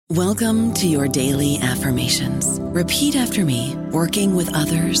Welcome to your daily affirmations. Repeat after me. Working with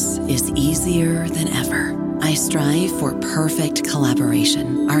others is easier than ever. I strive for perfect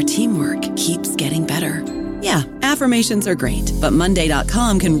collaboration. Our teamwork keeps getting better. Yeah, affirmations are great, but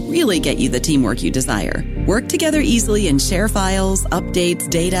Monday.com can really get you the teamwork you desire. Work together easily and share files, updates,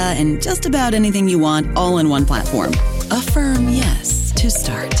 data, and just about anything you want all in one platform. Affirm yes to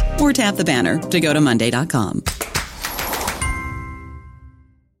start, or tap the banner to go to Monday.com.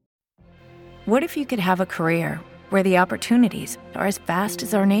 What if you could have a career where the opportunities are as vast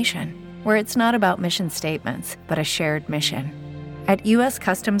as our nation, where it's not about mission statements, but a shared mission? At U.S.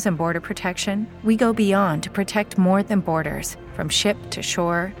 Customs and Border Protection, we go beyond to protect more than borders. From ship to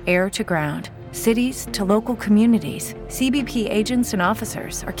shore, air to ground, cities to local communities, CBP agents and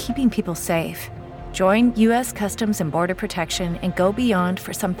officers are keeping people safe. Join U.S. Customs and Border Protection and go beyond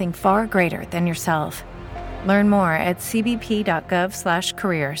for something far greater than yourself. Learn more at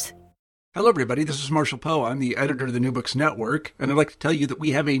cbp.gov/careers. Hello, everybody. This is Marshall Poe. I'm the editor of the New Books Network, and I'd like to tell you that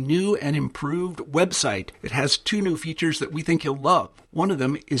we have a new and improved website. It has two new features that we think you'll love. One of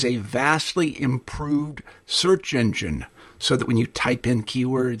them is a vastly improved search engine, so that when you type in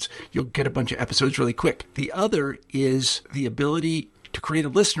keywords, you'll get a bunch of episodes really quick. The other is the ability to create a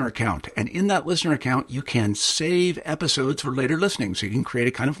listener account, and in that listener account, you can save episodes for later listening, so you can create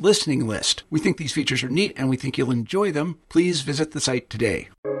a kind of listening list. We think these features are neat, and we think you'll enjoy them. Please visit the site today.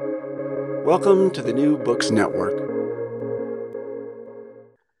 Welcome to the New Books Network.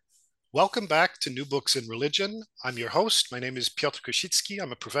 Welcome back to New Books in Religion. I'm your host. My name is Piotr Kosicki.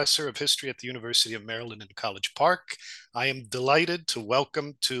 I'm a professor of history at the University of Maryland in College Park. I am delighted to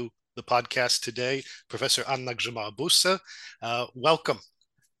welcome to the podcast today Professor Anna Grzymała-Busse. Welcome.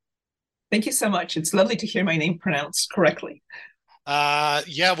 Thank you so much. It's lovely to hear my name pronounced correctly.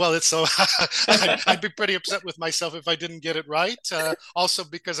 It's so I'd be pretty upset with myself if I didn't get it right. Also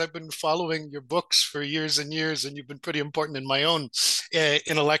because I've been following your books for years and years, and you've been pretty important in my own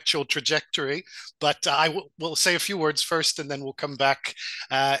intellectual trajectory. But I will say a few words first, and then we'll come back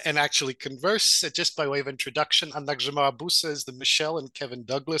and actually converse. Just by way of introduction, Anna Grzymała-Busse is the Michelle and Kevin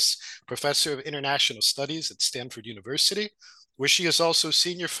Douglas Professor of International Studies at Stanford University, where she is also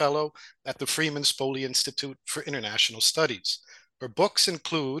Senior Fellow at the Freeman Spogli Institute for International Studies. Her books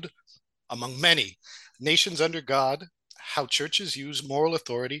include, among many, Nations Under God, How Churches Use Moral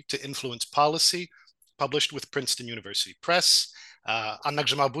Authority to Influence Policy, published with Princeton University Press. Anna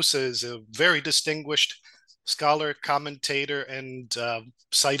Grzymała-Busse is a very distinguished scholar, commentator, and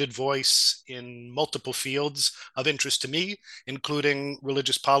cited voice in multiple fields of interest to me, including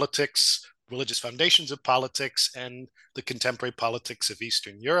religious politics, religious foundations of politics, and the contemporary politics of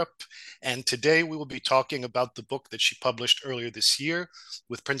Eastern Europe. And today we will be talking about the book that she published earlier this year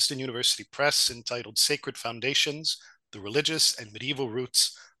with Princeton University Press entitled Sacred Foundations, The Religious and Medieval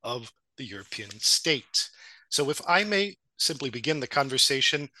Roots of the European State. So if I may simply begin the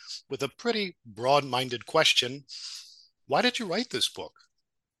conversation with a pretty broad-minded question, why did you write this book?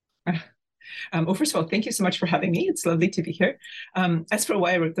 Well, first of all, thank you so much for having me. It's lovely to be here. As for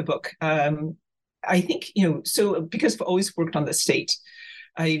why I wrote the book, I think, so because I've always worked on the state,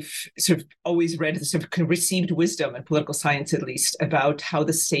 I've sort of always read the sort of received wisdom in political science, at least, about how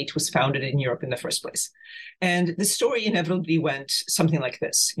the state was founded in Europe in the first place. And the story inevitably went something like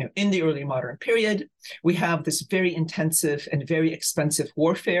this. In the early modern period, we have this very intensive and very expensive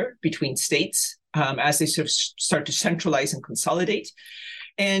warfare between states as they sort of start to centralize and consolidate.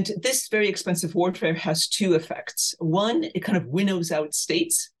 And this very expensive warfare has two effects. One, it kind of winnows out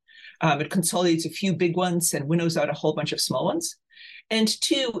states. It consolidates a few big ones and winnows out a whole bunch of small ones. And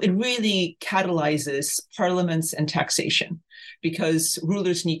two, it really catalyzes parliaments and taxation, because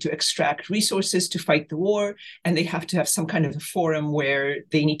rulers need to extract resources to fight the war, and they have to have some kind of a forum where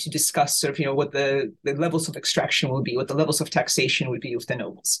they need to discuss sort of, what the levels of extraction will be, what the levels of taxation would be with the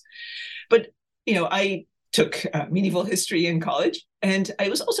nobles. But, I took medieval history in college, and I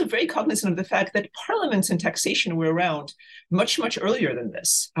was also very cognizant of the fact that parliaments and taxation were around much, much earlier than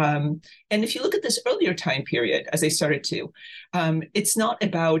this. And if you look at this earlier time period, as I started to, it's not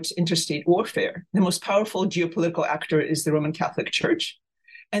about interstate warfare. The most powerful geopolitical actor is the Roman Catholic Church.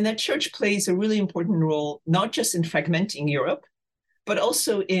 And that church plays a really important role, not just in fragmenting Europe, but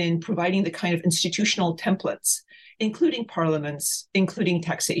also in providing the kind of institutional templates, including parliaments, including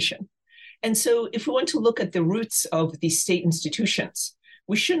taxation. And so if we want to look at the roots of these state institutions,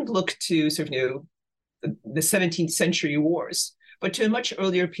 we shouldn't look to sort of, the 17th century wars, but to a much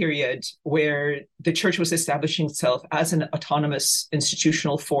earlier period where the church was establishing itself as an autonomous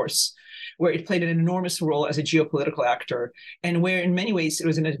institutional force, where it played an enormous role as a geopolitical actor, and where in many ways it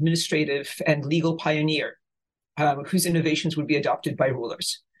was an administrative and legal pioneer whose innovations would be adopted by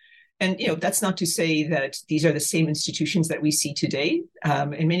rulers. And that's not to say that these are the same institutions that we see today.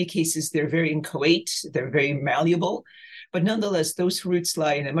 In many cases, they're very inchoate, they're very malleable, but nonetheless, those roots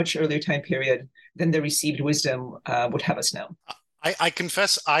lie in a much earlier time period than the received wisdom would have us know. I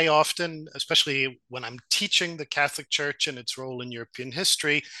confess I often, especially when I'm teaching the Catholic Church and its role in European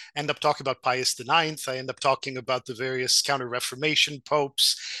history, end up talking about Pius IX. I end up talking about the various Counter-Reformation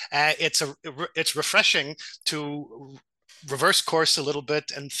popes. It's refreshing to reverse course a little bit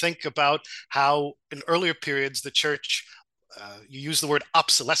and think about how in earlier periods the Church you use the word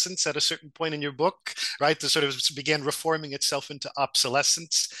obsolescence at a certain point in your book, right? To sort of began reforming itself into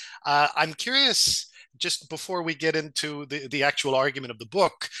obsolescence. I'm curious, just before we get into the actual argument of the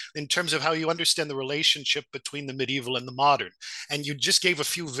book, in terms of how you understand the relationship between the medieval and the modern. And you just gave a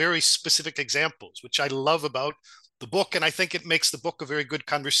few very specific examples, which I love about the book. And I think it makes the book a very good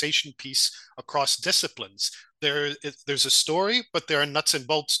conversation piece across disciplines. There's a story, but there are nuts and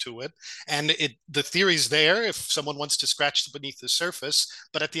bolts to it. And the theory's there if someone wants to scratch beneath the surface.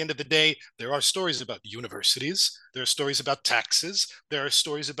 But at the end of the day, there are stories about universities. There are stories about taxes. There are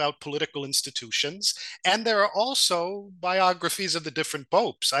stories about political institutions. And there are also biographies of the different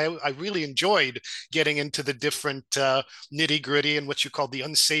popes. I really enjoyed getting into the different nitty gritty and what you call the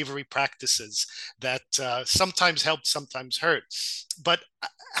unsavory practices that sometimes helped, sometimes hurt. But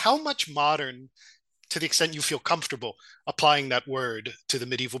how much modern, to the extent you feel comfortable applying that word to the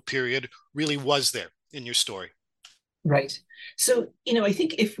medieval period, really was there in your story? Right. So, I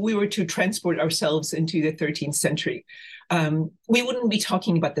think if we were to transport ourselves into the 13th century, we wouldn't be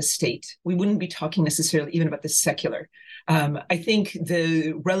talking about the state. We wouldn't be talking necessarily even about the secular. I think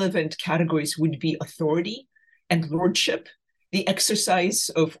the relevant categories would be authority and lordship, the exercise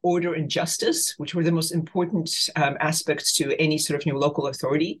of order and justice, which were the most important aspects to any sort of local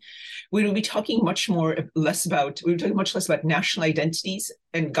authority. We would be talking much less about national identities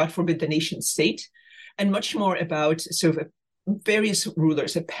and, God forbid, the nation state, and much more about sort of various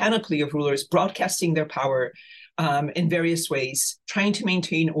rulers, a panoply of rulers broadcasting their power in various ways, trying to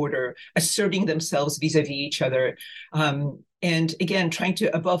maintain order, asserting themselves vis-a-vis each other, and again, trying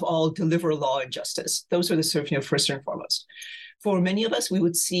to, above all, deliver law and justice. Those are the sort of first and foremost. For many of us, we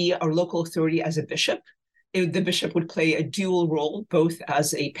would see our local authority as a bishop. The bishop would play a dual role, both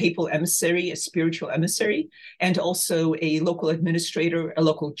as a papal emissary, a spiritual emissary, and also a local administrator, a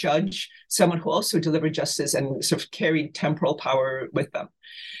local judge, someone who also delivered justice and sort of carried temporal power with them.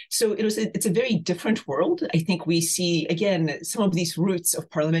 So it's a very different world. I think we see, again, some of these roots of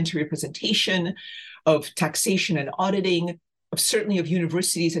parliamentary representation, of taxation and auditing, certainly of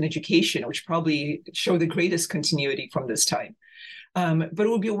universities and education, which probably show the greatest continuity from this time. But it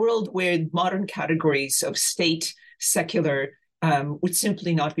would be a world where modern categories of state, secular, would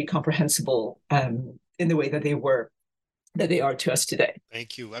simply not be comprehensible in the way that they are to us today.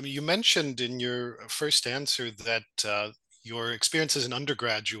 Thank you. I mean, you mentioned in your first answer that your experience as an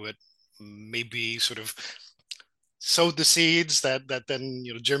undergraduate maybe sort of sowed the seeds that then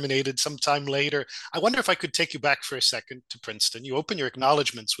germinated sometime later. I wonder if I could take you back for a second to Princeton. You open your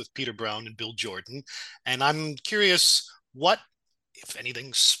acknowledgments with Peter Brown and Bill Jordan, and I'm curious what, if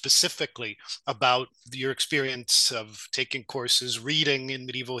anything, specifically about your experience of taking courses, reading in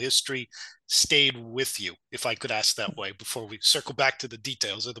medieval history, stayed with you, if I could ask that way, before we circle back to the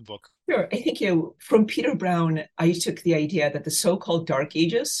details of the book. Sure. I think from Peter Brown, I took the idea that the so-called Dark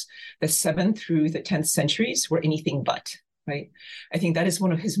Ages, the 7th through the 10th centuries, were anything but. Right. I think that is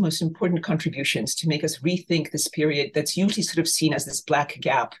one of his most important contributions to make us rethink this period that's usually sort of seen as this black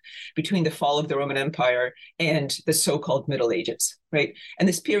gap between the fall of the Roman Empire and the so-called Middle Ages. Right. And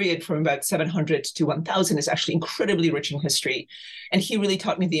this period from about 700 to 1000 is actually incredibly rich in history. And he really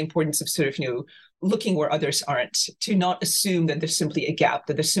taught me the importance of sort of, looking where others aren't, to not assume that there's simply a gap,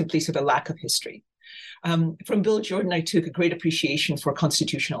 that there's simply sort of a lack of history. From Bill Jordan, I took a great appreciation for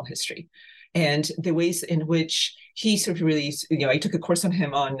constitutional history and the ways in which he sort of really, I took a course on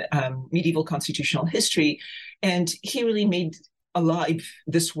him on medieval constitutional history, and he really made alive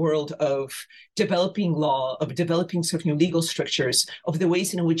this world of developing law, of developing sort of legal strictures, of the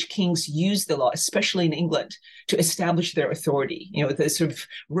ways in which kings used the law, especially in England, to establish their authority. The sort of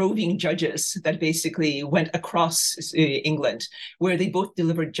roving judges that basically went across England, where they both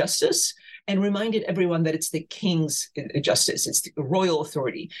delivered justice and reminded everyone that it's the king's justice, it's the royal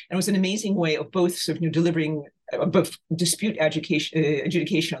authority. And it was an amazing way of both sort of delivering both dispute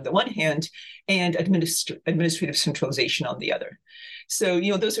adjudication on the one hand, and administrative centralization on the other. So,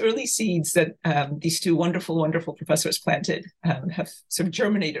 those early seeds that these two wonderful, wonderful professors planted have sort of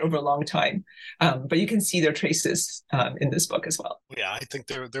germinated over a long time. But you can see their traces in this book as well. Yeah, I think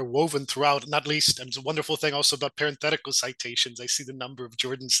they're woven throughout, not least, and it's a wonderful thing also about parenthetical citations. I see the number of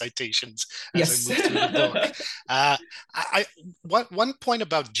Jordan citations as Yes. I move through the book. One point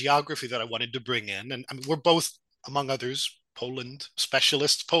about geography that I wanted to bring in, and I mean, we're both, among others, Poland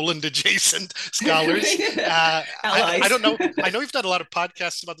specialists, Poland adjacent scholars. I don't know. I know you've done a lot of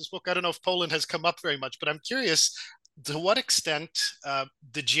podcasts about this book. I don't know if Poland has come up very much, but I'm curious to what extent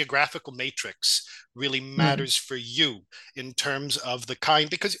the geographical matrix really matters for you in terms of the kind,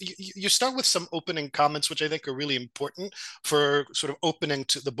 because you start with some opening comments, which I think are really important for sort of opening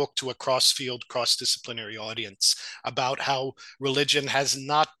to the book to a cross-field, cross-disciplinary audience about how religion has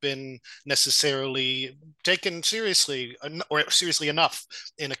not been necessarily taken seriously or seriously enough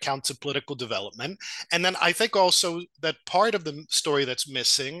in accounts of political development. And then I think also that part of the story that's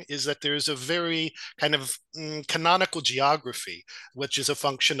missing is that there's a very kind of canonical geography, which is a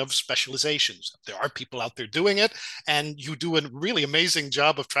function of specializations. There are people out there doing it, and you do a really amazing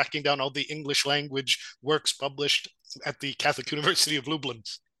job of tracking down all the English language works published at the Catholic University of Lublin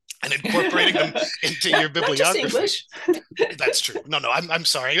and incorporating them into your bibliography. Not just English. That's true. No, I'm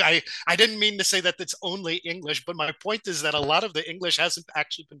sorry. I didn't mean to say that it's only English, but my point is that a lot of the English hasn't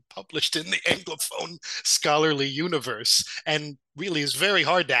actually been published in the Anglophone scholarly universe, and really is very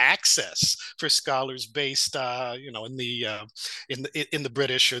hard to access for scholars based, in the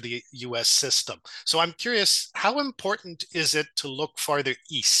British or the U.S. system. So I'm curious, how important is it to look farther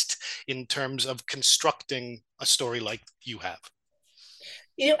east in terms of constructing a story like you have?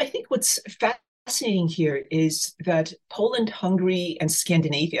 I think what's fascinating here is that Poland, Hungary, and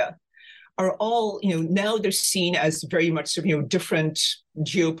Scandinavia are all, now they're seen as very much, different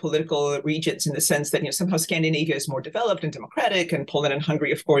geopolitical regions in the sense that, somehow Scandinavia is more developed and democratic, and Poland and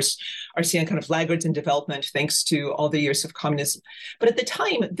Hungary, of course, are seen kind of laggards in development thanks to all the years of communism. But at the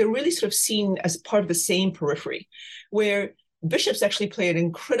time, they're really sort of seen as part of the same periphery, where bishops actually play an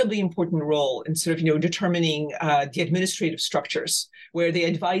incredibly important role in sort of, determining the administrative structures, where they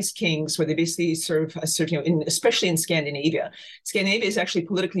advise kings, where they basically serve as sort of, especially in Scandinavia. Scandinavia is actually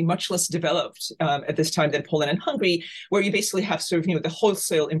politically much less developed at this time than Poland and Hungary, where you basically have sort of, the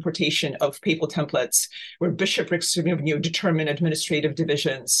wholesale importation of papal templates, where bishoprics sort of, determine administrative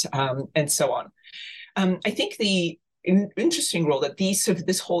divisions and so on. I think the interesting role that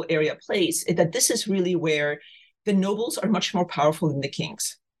this whole area plays is that this is really where the nobles are much more powerful than the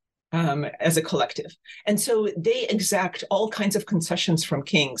kings as a collective. And so they exact all kinds of concessions from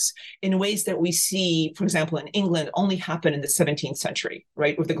kings in ways that we see, for example, in England only happen in the 17th century,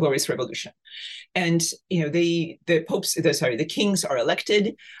 right, with the Glorious Revolution. And, the kings are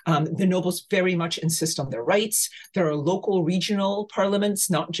elected. The nobles very much insist on their rights. There are local regional parliaments,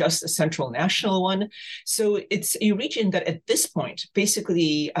 not just a central national one. So it's a region that at this point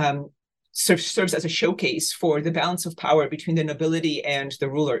basically serves as a showcase for the balance of power between the nobility and the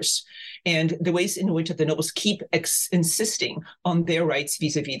rulers, and the ways in which the nobles keep insisting on their rights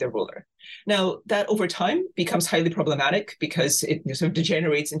vis-a-vis the ruler. Now, that over time becomes highly problematic because it sort of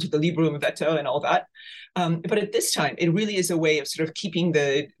degenerates into the liberum veto and all that. But at this time, it really is a way of sort of keeping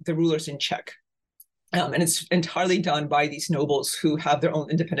the rulers in check. And it's entirely done by these nobles who have their own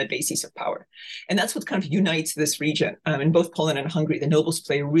independent bases of power. And that's what kind of unites this region. In both Poland and Hungary, the nobles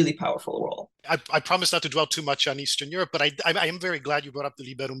play a really powerful role. I promise not to dwell too much on Eastern Europe, but I am very glad you brought up the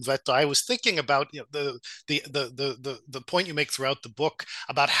liberum veto. I was thinking about the point you make throughout the book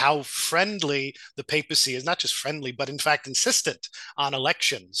about how friendly the papacy is, not just friendly, but in fact insistent on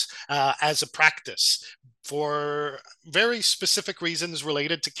elections as a practice, for very specific reasons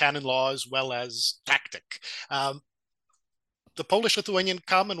related to canon law as well as tactic. The Polish-Lithuanian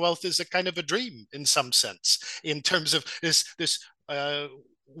Commonwealth is a kind of a dream in some sense, in terms of this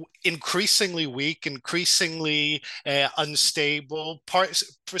increasingly weak, increasingly unstable,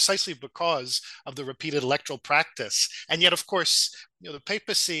 precisely because of the repeated electoral practice. And yet, of course, the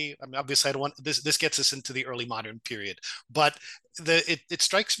papacy, I mean, obviously I don't want, this gets us into the early modern period, but it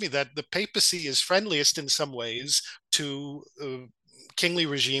strikes me that the papacy is friendliest in some ways to kingly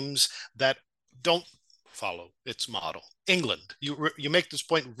regimes that don't follow its model. England, you make this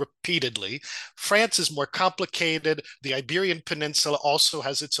point repeatedly. France is more complicated. The Iberian Peninsula also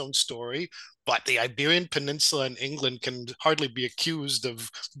has its own story, but the Iberian Peninsula and England can hardly be accused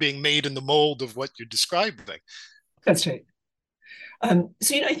of being made in the mold of what you're describing. That's right.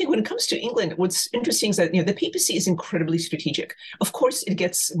 So, I think when it comes to England, what's interesting is that, the papacy is incredibly strategic. Of course, it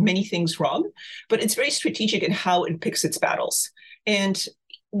gets many things wrong, but it's very strategic in how it picks its battles. And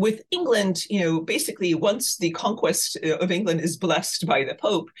with England, basically once the conquest of England is blessed by the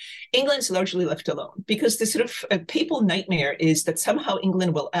Pope, England's largely left alone, because the sort of papal nightmare is that somehow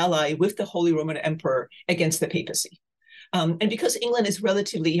England will ally with the Holy Roman Emperor against the papacy. And because England is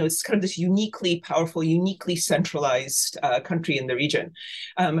relatively, it's kind of this uniquely powerful, uniquely centralized country in the region.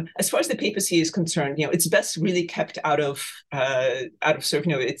 As far as the papacy is concerned, it's best really kept out of sort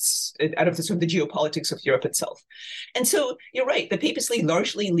of, it's out of the sort of the geopolitics of Europe itself. And so you're right, the papacy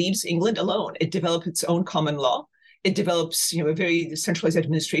largely leaves England alone. It develops its own common law. It develops, a very centralized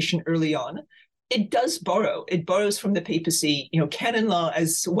administration early on. It does borrow. It borrows from the papacy. Canon law,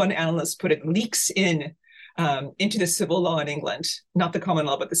 as one analyst put it, leaks into the civil law in England, not the common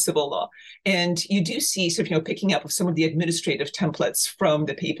law, but the civil law. And you do see sort of, picking up of some of the administrative templates from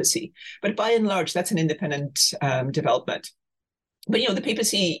the papacy. But by and large, that's an independent development. But, the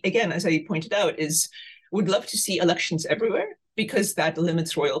papacy, again, as I pointed out, would love to see elections everywhere because that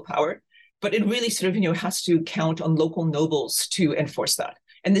limits royal power. But it really sort of, has to count on local nobles to enforce that.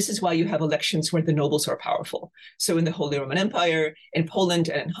 And this is why you have elections where the nobles are powerful. So in the Holy Roman Empire, in Poland,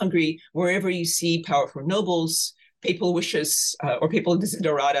 and in Hungary, wherever you see powerful nobles, papal wishes or papal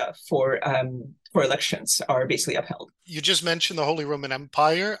desiderata for elections are basically upheld. You just mentioned the Holy Roman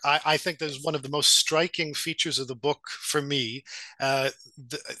Empire. I think there's one of the most striking features of the book for me. The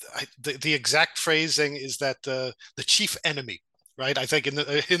exact phrasing is that the chief enemy. Right, I think in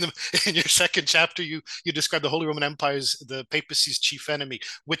your second chapter, you describe the Holy Roman Empire as the papacy's chief enemy,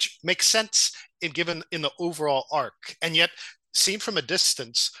 which makes sense given in the overall arc, and yet seen from a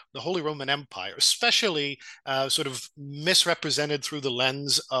distance, the Holy Roman Empire, especially sort of misrepresented through the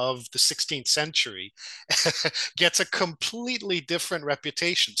lens of the 16th century, gets a completely different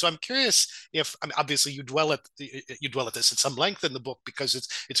reputation. So I'm curious if, obviously you dwell at this at some length in the book because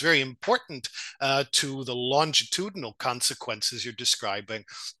it's very important to the longitudinal consequences you're describing.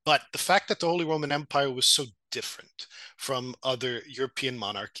 But the fact that the Holy Roman Empire was so different from other European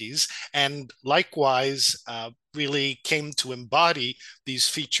monarchies, and likewise really came to embody these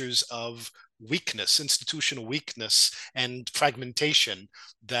features of weakness, institutional weakness and fragmentation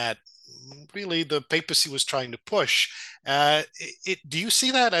that really the papacy was trying to push. Do you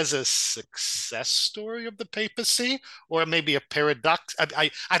see that as a success story of the papacy, or maybe a paradox?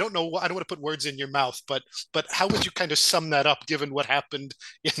 I don't know. I don't want to put words in your mouth, but how would you kind of sum that up given what happened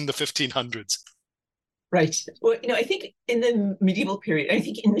in the 1500s? Right. Well, I think in the medieval period, I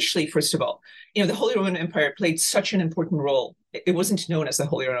think initially, first of all, the Holy Roman Empire played such an important role. It wasn't known as the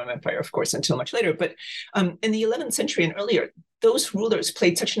Holy Roman Empire, of course, until much later. But in the 11th century and earlier, those rulers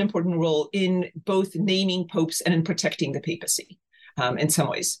played such an important role in both naming popes and in protecting the papacy in some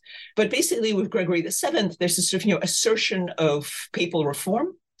ways. But basically, with Gregory VII, there's this sort of assertion of papal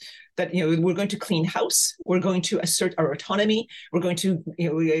reform. That we're going to clean house, we're going to assert our autonomy, we're going to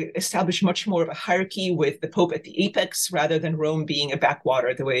establish much more of a hierarchy with the Pope at the apex rather than Rome being a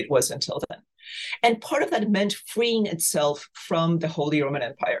backwater the way it was until then. And part of that meant freeing itself from the Holy Roman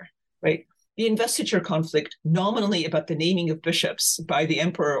Empire, right? The investiture conflict, nominally about the naming of bishops by the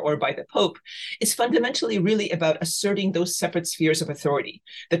emperor or by the Pope, is fundamentally really about asserting those separate spheres of authority,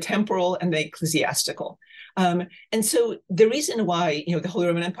 the temporal and the ecclesiastical. And so the reason why the Holy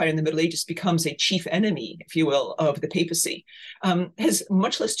Roman Empire in the Middle Ages becomes a chief enemy, if you will, of the papacy, has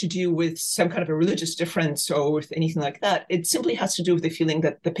much less to do with some kind of a religious difference or with anything like that. It simply has to do with the feeling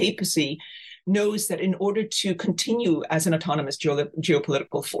that the papacy knows that in order to continue as an autonomous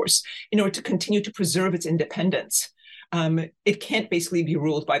geopolitical force, in order to continue to preserve its independence, it can't basically be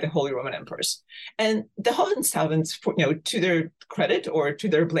ruled by the Holy Roman emperors. And the Hohenzollerns, to their credit or to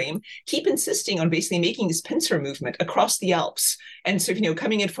their blame, keep insisting on basically making this pincer movement across the Alps. And so,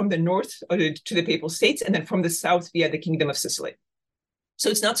 coming in from the north to the Papal States and then from the south via the Kingdom of Sicily. So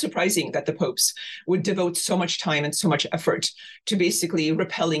it's not surprising that the popes would devote so much time and so much effort to basically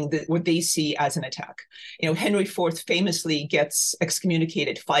repelling what they see as an attack. Henry IV famously gets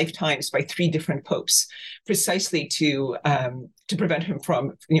excommunicated 5 times by 3 different popes, precisely to prevent him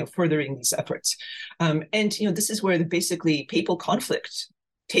from furthering these efforts. And this is where the basically papal conflict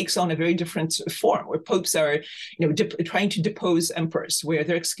takes on a very different form, where popes are, trying to depose emperors, where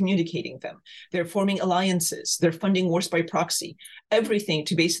they're excommunicating them, they're forming alliances, they're funding wars by proxy, everything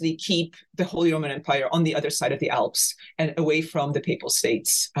to basically keep the Holy Roman Empire on the other side of the Alps and away from the Papal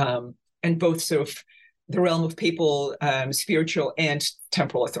States, and both sort of the realm of papal spiritual and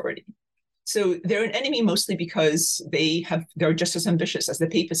temporal authority. So they're an enemy mostly because they're just as ambitious as the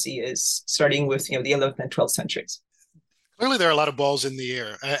papacy is, starting with the 11th and 12th centuries. Clearly, there are a lot of balls in the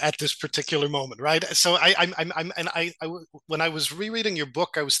air at this particular moment, right? So when I was rereading your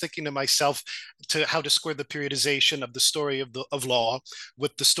book, I was thinking to myself to how to square the periodization of the story of law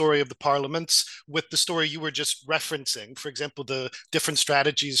with the story of the parliaments, with the story you were just referencing. For example, the different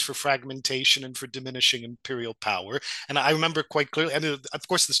strategies for fragmentation and for diminishing imperial power. And I remember quite clearly, and of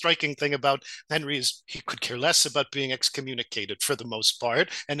course, the striking thing about Henry is he could care less about being excommunicated for the most part,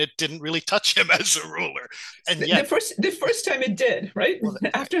 and it didn't really touch him as a ruler. And yet, the first time it did, right? well,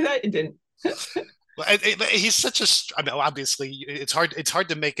 After that, it didn't. well, he's such a. I mean, obviously, it's hard. It's hard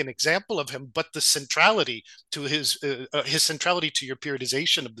to make an example of him, but the centrality to his centrality to your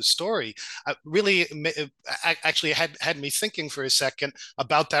periodization of the story really actually had me thinking for a second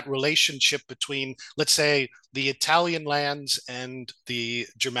about that relationship between, let's say, the Italian lands and the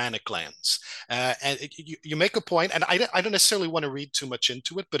Germanic lands. And you make a point, and I don't necessarily want to read too much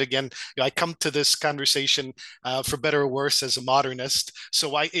into it, but again, I come to this conversation for better or worse as a modernist. So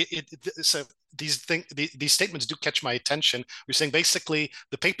so these statements do catch my attention. You're saying basically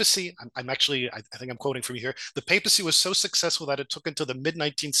the papacy, I think I'm quoting from here, the papacy was so successful that it took until the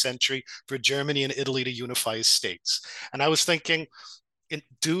mid-19th century for Germany and Italy to unify as states. And I was thinking,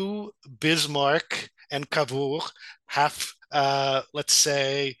 do Bismarck and Cavour have, let's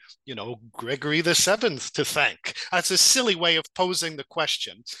say, Gregory the Seventh to thank? That's a silly way of posing the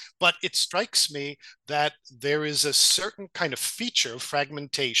question, but it strikes me that there is a certain kind of feature of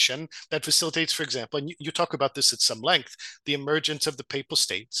fragmentation that facilitates, for example, and you talk about this at some length, the emergence of the papal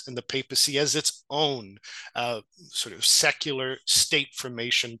states and the papacy as its own sort of secular state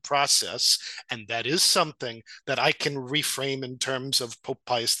formation process. And that is something that I can reframe in terms of Pope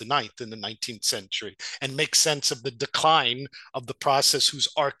Pius IX in the 19th century and make sense of the decline of the process whose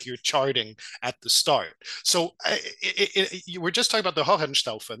arc you're charting at the start. So you were just talking about the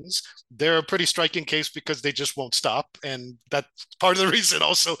Hohenstaufens. They're a pretty striking case because they just won't stop. And that's part of the reason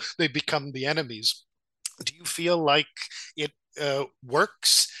also they become the enemies. Do you feel like it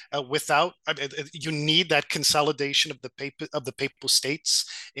works without? I mean, you need that consolidation of the papal states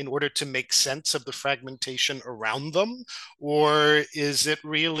in order to make sense of the fragmentation around them, or is it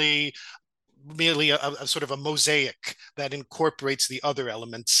really merely a sort of a mosaic that incorporates the other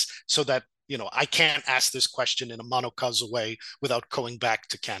elements so that I can't ask this question in a monocausal way without going back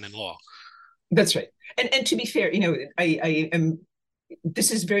to canon law? That's right. And to be fair, I am. This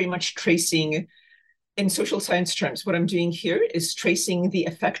is very much tracing. In social science terms, what I'm doing here is tracing the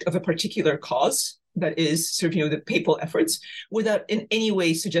effect of a particular cause that is sort of, the papal efforts, without in any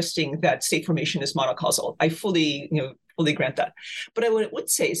way suggesting that state formation is monocausal. I fully grant that. But what I would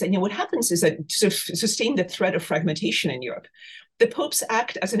say is that, what happens is that to sustain the threat of fragmentation in Europe, the popes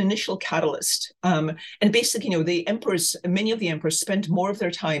act as an initial catalyst. And basically, many of the emperors spent more of their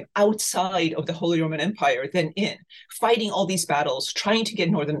time outside of the Holy Roman Empire than in, fighting all these battles, trying to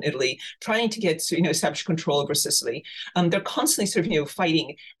get northern Italy, trying to get, establish control over Sicily. They're constantly sort of,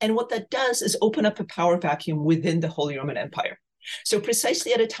 fighting. And what that does is open up a power vacuum within the Holy Roman Empire. So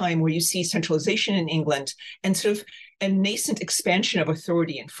precisely at a time where you see centralization in England and sort of a nascent expansion of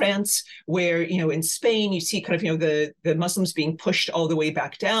authority in France, where, in Spain, you see kind of, the Muslims being pushed all the way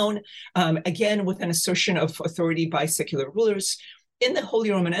back down, again, with an assertion of authority by secular rulers. In the Holy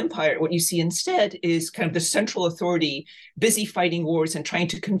Roman Empire, what you see instead is kind of the central authority busy fighting wars and trying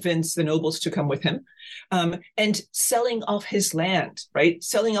to convince the nobles to come with him, and selling off his land, right?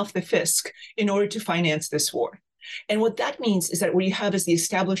 Selling off the fisc in order to finance this war. And what that means is that what you have is the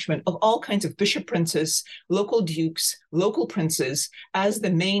establishment of all kinds of bishop princes, local dukes, local princes as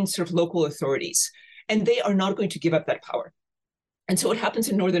the main sort of local authorities. And they are not going to give up that power. And so what happens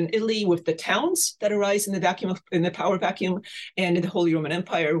in northern Italy with the towns that arise in the power vacuum, and in the Holy Roman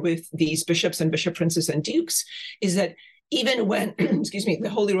Empire with these bishops and bishop princes and dukes, is that even when,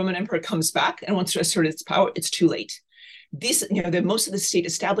 the Holy Roman Empire comes back and wants to assert its power, it's too late. Most of the state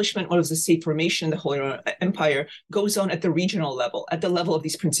establishment, most of the state formation in the Holy Roman Empire goes on at the regional level, at the level of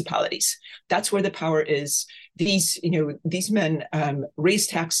these principalities. That's where the power is. These men raise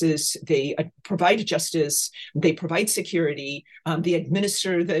taxes, they provide justice, they provide security, they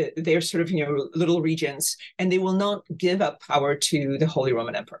administer their sort of, little regions, and they will not give up power to the Holy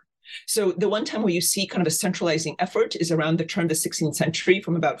Roman Emperor. So the one time where you see kind of a centralizing effort is around the turn of the 16th century,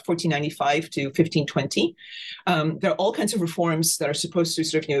 from about 1495 to 1520. There are all kinds of reforms that are supposed to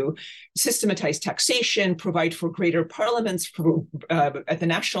sort of, systematize taxation, provide for greater parliaments at the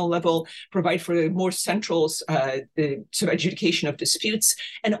national level, provide for more central sort of adjudication of disputes,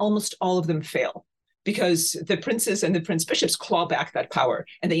 and almost all of them fail, because the princes and the prince bishops claw back that power,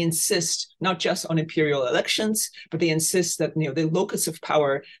 and they insist not just on imperial elections, but they insist that the locus of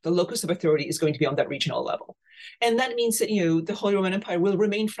power, the locus of authority, is going to be on that regional level. And that means that, the Holy Roman Empire will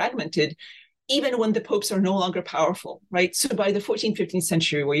remain fragmented even when the popes are no longer powerful, right? So by the 14th, 15th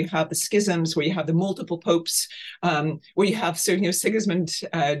century, where you have the schisms, where you have the multiple popes, where you have Sigismund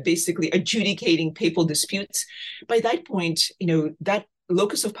basically adjudicating papal disputes, by that point, that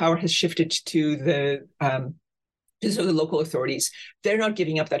locus of power has shifted to the local authorities. They're not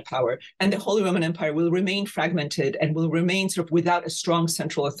giving up that power. And the Holy Roman Empire will remain fragmented and will remain sort of without a strong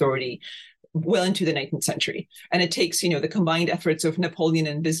central authority well into the 19th century. And it takes, the combined efforts of Napoleon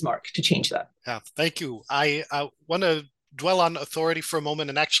and Bismarck to change that. Yeah, thank you. I want to dwell on authority for a moment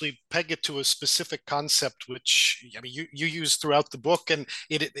and actually peg it to a specific concept, which you use throughout the book, and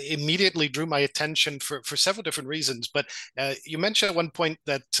it immediately drew my attention for several different reasons. But you mentioned at one point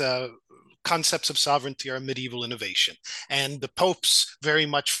that concepts of sovereignty are a medieval innovation, and the popes very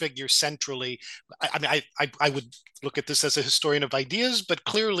much figure centrally. I would look at this as a historian of ideas, but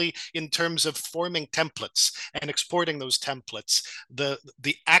clearly in terms of forming templates and exporting those templates, the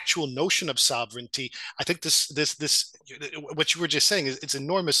actual notion of sovereignty, I think this what you were just saying it's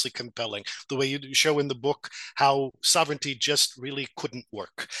enormously compelling. The way you show in the book how sovereignty just really couldn't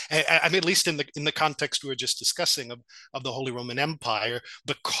work. I mean, at least in the context we were just discussing of the Holy Roman Empire,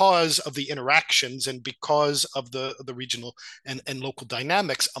 because of the interactions and because of the regional and local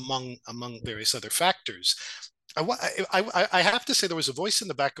dynamics among various other factors. I have to say there was a voice in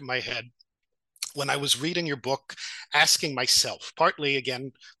the back of my head when I was reading your book, asking myself, partly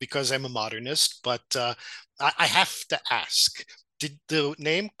again because I'm a modernist, but I have to ask, did the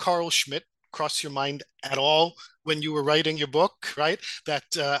name Carl Schmitt cross your mind at all when you were writing your book? Right, that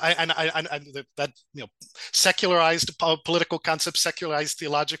that secularized political concepts, secularized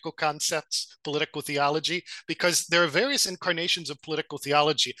theological concepts, political theology, because there are various incarnations of political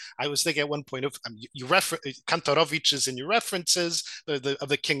theology. I was thinking at one point of you Kantorowicz is in your references of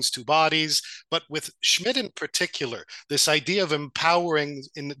the King's Two Bodies, but with Schmitt in particular, this idea of empowering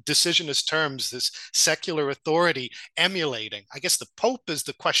in decisionist terms, this secular authority emulating. I guess the Pope is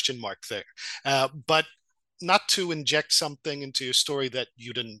the question mark there, but not to inject something into your story that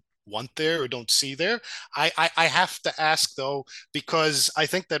you didn't want there or don't see there. I have to ask though, because I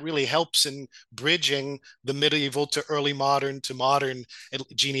think that really helps in bridging the medieval to early modern to modern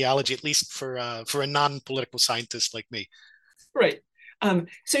genealogy, at least for a non-political scientist like me. Right.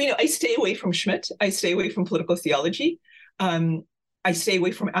 So, I stay away from Schmitt. I stay away from political theology. I stay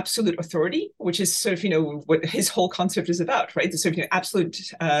away from absolute authority, which is sort of, what his whole concept is about, right? The sort of absolute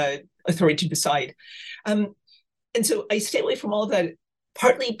authority to decide. And so I stay away from all that,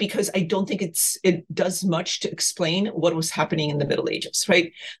 partly because I don't think it does much to explain what was happening in the Middle Ages,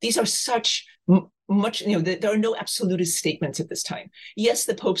 right? These are such much, there are no absolutist statements at this time. Yes,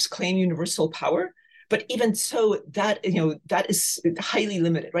 the popes claim universal power, but even so, that is highly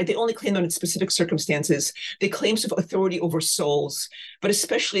limited, right? They only claim them in specific circumstances. They claim sort of authority over souls, but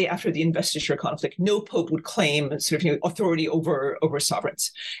especially after the investiture conflict, no pope would claim sort of authority over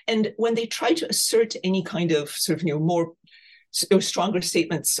sovereigns. And when they try to assert any kind of sort of more stronger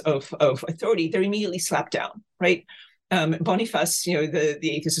statements of authority, they're immediately slapped down, right? Boniface, the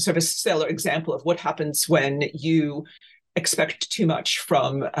eighth is a sort of a stellar example of what happens when you expect too much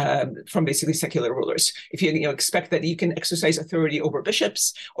from basically secular rulers. If you expect that you can exercise authority over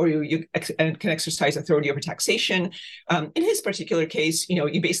bishops, or you can exercise authority over taxation. In his particular case,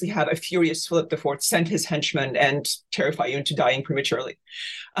 you basically have a furious Philip IV send his henchmen and terrify you into dying prematurely.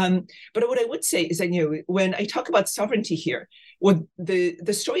 But what I would say is that when I talk about sovereignty here, what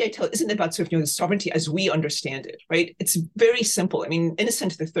the story I tell isn't about sort of sovereignty as we understand it, right? It's very simple. I mean,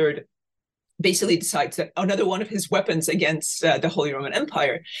 Innocent III basically decides that another one of his weapons against the Holy Roman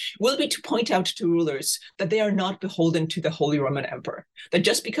Empire will be to point out to rulers that they are not beholden to the Holy Roman Emperor. That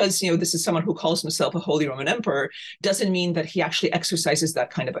just because, this is someone who calls himself a Holy Roman Emperor doesn't mean that he actually exercises that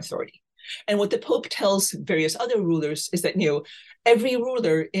kind of authority. And what the Pope tells various other rulers is that, every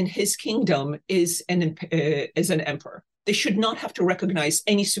ruler in his kingdom is an emperor. They should not have to recognize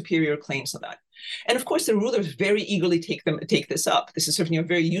any superior claims on that. And of course, the rulers very eagerly take this up. This is sort of a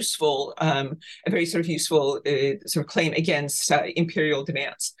very useful claim against imperial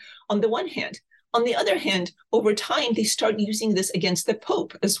demands. On the one hand, on the other hand, over time they start using this against the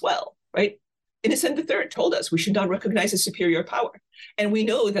Pope as well, right? Innocent III told us we should not recognize a superior power, and we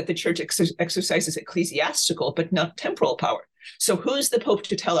know that the Church exercises ecclesiastical but not temporal power. So who's the Pope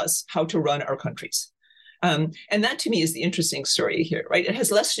to tell us how to run our countries? And that to me is the interesting story here, right? It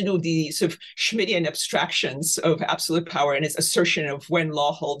has less to do with the sort of Schmittian abstractions of absolute power and its assertion of when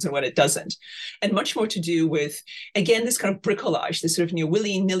law holds and when it doesn't, and much more to do with, again, this kind of bricolage, this sort of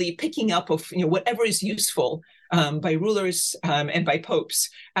willy-nilly picking up of whatever is useful by rulers and by popes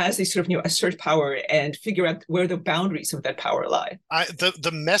as they sort of assert power and figure out where the boundaries of that power lie.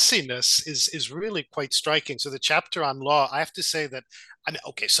 The messiness is really quite striking. So the chapter on law, I have to say that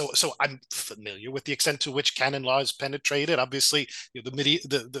okay, so I'm familiar with the extent to which canon law has penetrated. Obviously,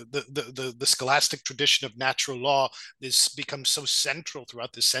 the scholastic tradition of natural law has become so central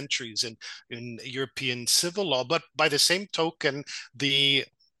throughout the centuries in European civil law. But by the same token, the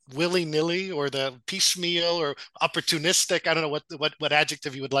willy-nilly or the piecemeal or opportunistic, I don't know what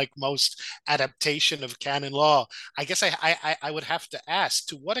adjective you would like most, adaptation of canon law, I guess I would have to ask,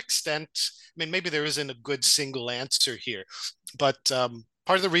 to what extent, I mean, maybe there isn't a good single answer here, but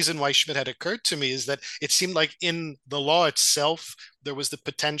part of the reason why Schmidt had occurred to me is that it seemed like in the law itself, there was the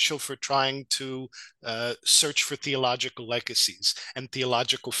potential for trying to search for theological legacies and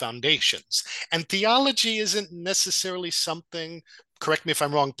theological foundations. And theology isn't necessarily something, correct me if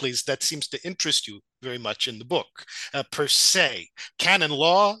I'm wrong, please, that seems to interest you very much in the book, per se. Canon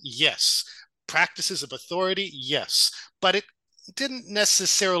law, yes. Practices of authority, yes. But it didn't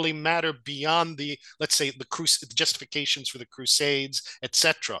necessarily matter beyond the, let's say, the justifications for the Crusades,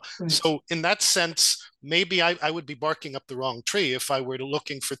 etc. Right. So in that sense, maybe I would be barking up the wrong tree if I were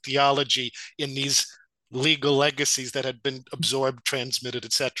looking for theology in these legal legacies that had been absorbed, transmitted,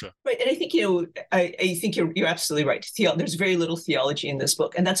 etc. Right, and I think I think you're absolutely right. There's very little theology in this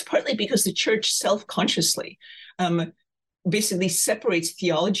book, and that's partly because the church self-consciously basically separates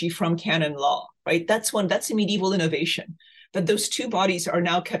theology from canon law. Right, that's a medieval innovation. That those two bodies are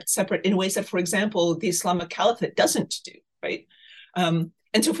now kept separate in ways that, for example, the Islamic Caliphate doesn't do. Right.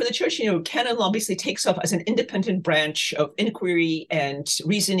 And so for the church, canon law basically takes off as an independent branch of inquiry and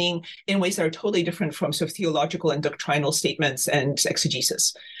reasoning in ways that are totally different from sort of theological and doctrinal statements and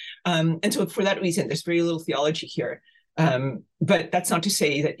exegesis. And so for that reason, there's very little theology here. But that's not to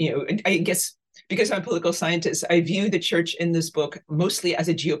say that, I guess because I'm a political scientist, I view the church in this book mostly as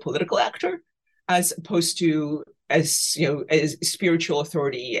a geopolitical actor, as opposed to as spiritual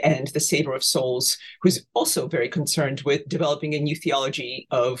authority and the savior of souls, who's also very concerned with developing a new theology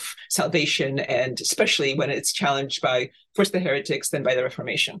of salvation, and especially when it's challenged by first the heretics, then by the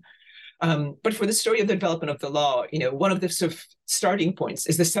Reformation. But for the story of the development of the law, one of the sort of starting points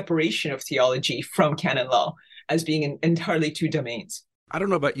is the separation of theology from canon law as being in entirely two domains. I don't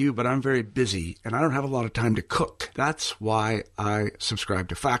know about you, but I'm very busy and I don't have a lot of time to cook. That's why I subscribe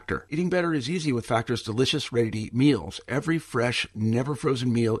to Factor. Eating better is easy with Factor's delicious, ready-to-eat meals. Every fresh, never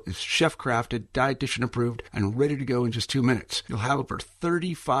frozen meal is chef-crafted, dietitian approved, and ready to go in just 2 minutes. You'll have over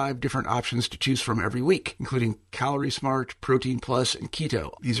 35 different options to choose from every week, including Calorie Smart, Protein Plus, and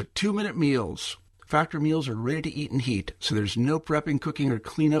Keto. These are 2-minute meals. Factor meals are ready to eat and heat, so there's no prepping, cooking, or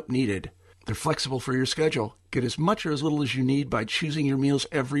cleanup needed. They're flexible for your schedule. Get as much or as little as you need by choosing your meals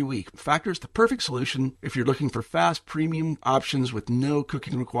every week. Factor's the perfect solution if you're looking for fast, premium options with no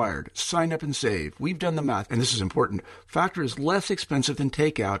cooking required. Sign up and save. We've done the math, and this is important. Factor is less expensive than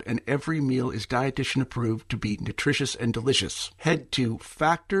takeout, and every meal is dietitian approved to be nutritious and delicious. Head to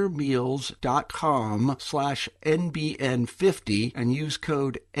factormeals.com/NBN50 and use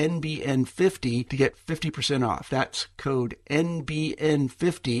code NBN50 to get 50% off. That's code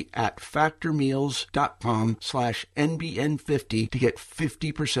NBN50 at factormeals.com/NBN50 to get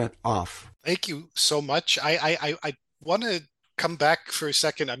 50% off. Thank you so much. I want to come back for a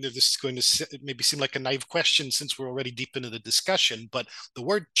second. I know this is going to maybe seem like a naive question since we're already deep into the discussion, but the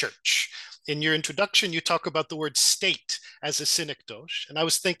word church. In your introduction, you talk about the word state as a synecdoche, and I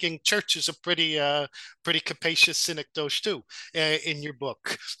was thinking church is a pretty capacious synecdoche too in your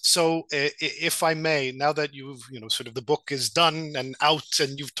book. So, if I may, now that you've sort of the book is done and out,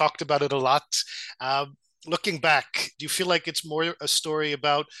 and you've talked about it a lot, looking back, do you feel like it's more a story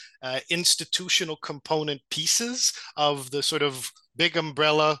about institutional component pieces of the sort of big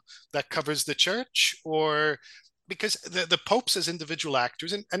umbrella that covers the church, or because the popes as individual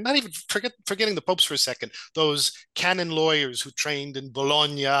actors, and not even forgetting the popes for a second, those canon lawyers who trained in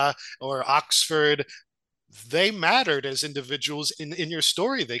Bologna or Oxford, they mattered as individuals in your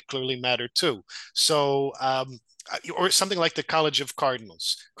story. They clearly matter too. So, or something like the College of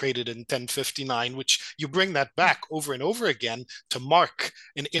Cardinals, created in 1059, which you bring that back over and over again to mark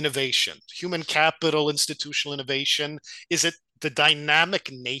an innovation, human capital, institutional innovation. Is it the dynamic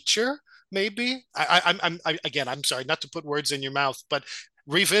nature? Maybe I'm sorry not to put words in your mouth, but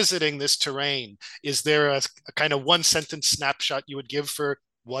revisiting this terrain, is there a kind of one sentence snapshot you would give for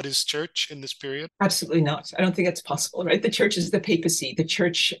what is church in this period? Absolutely not. I don't think it's possible, right? The church is the papacy. The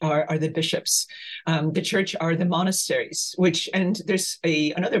church are the bishops. The church are the monasteries, and there's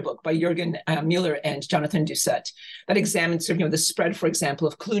another book by Jürgen Müller and Jonathan Doucette that examines sort of, the spread, for example,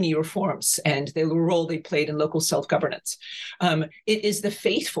 of Cluny reforms and the role they played in local self-governance. It is the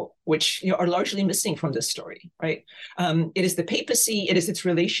faithful, which are largely missing from this story, right? It is the papacy. It is its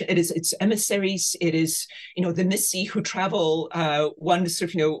relation. It is its emissaries. It is, the missi who travel, one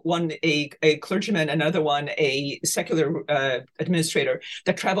sort of, one a clergyman, another one a secular administrator,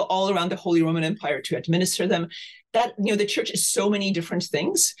 that travel all around the Holy Roman Empire to administer them. That, the church is so many different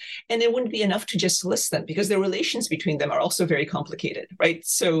things, and it wouldn't be enough to just list them, because the relations between them are also very complicated, right?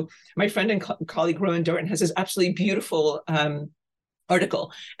 So my friend and colleague Rowan Durden has this absolutely beautiful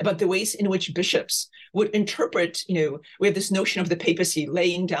article about the ways in which bishops would interpret, we have this notion of the papacy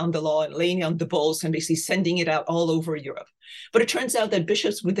laying down the law and laying down the bulls and basically sending it out all over Europe. But it turns out that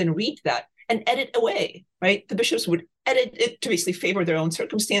bishops would then read that and edit away, right? The bishops would edit it to basically favor their own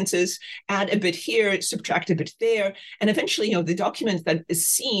circumstances, add a bit here, subtract a bit there. And eventually, the document that is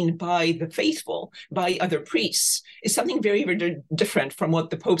seen by the faithful, by other priests, is something very, very different from what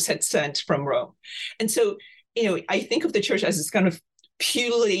the popes had sent from Rome. And so, I think of the church as this kind of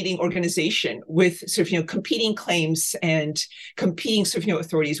pullulating organization with sort of, competing claims and competing sort of,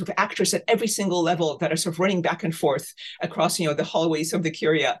 authorities, with actors at every single level that are sort of running back and forth across, the hallways of the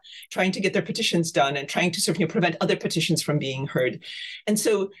curia, trying to get their petitions done and trying to sort of, prevent other petitions from being heard. And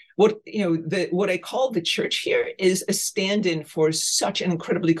so what I call the church here is a stand-in for such an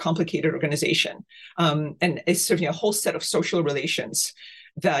incredibly complicated organization, and it's sort of, a whole set of social relations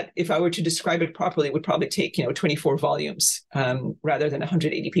that, if I were to describe it properly, would probably take 24 volumes rather than a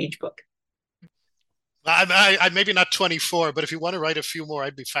 180-page book. I maybe not 24, but if you want to write a few more,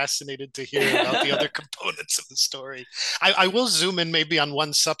 I'd be fascinated to hear about the other components of the story. I will zoom in maybe on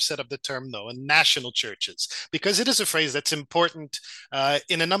one subset of the term, though, and national churches, because it is a phrase that's important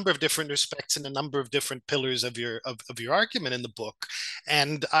in a number of different respects, in a number of different pillars of your argument in the book.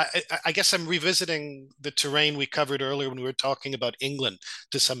 And I guess I'm revisiting the terrain we covered earlier when we were talking about England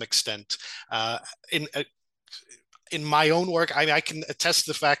to some extent. In my own work, I can attest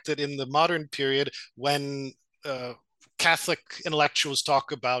to the fact that in the modern period, when Catholic intellectuals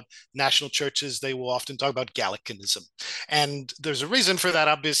talk about national churches, they will often talk about Gallicanism. And there's a reason for that,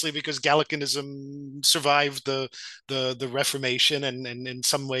 obviously, because Gallicanism survived the Reformation and in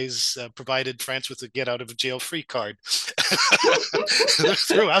some ways provided France with a get out of jail free card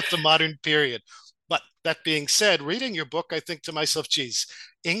throughout the modern period. But that being said, reading your book, I think to myself, geez,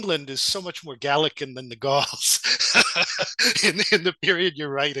 England is so much more Gallican than the Gauls in the period you're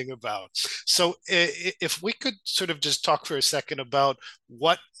writing about. So if we could sort of just talk for a second about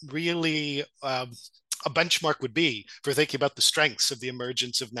what really a benchmark would be for thinking about the strengths of the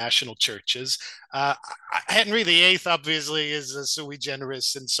emergence of national churches. Henry VIII obviously is a sui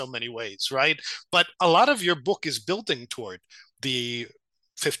generis in so many ways, right? But a lot of your book is building toward the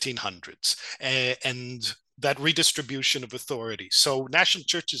 1500s and that redistribution of authority. So national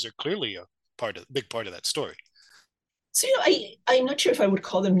churches are clearly a big part of that story. So, I'm not sure if I would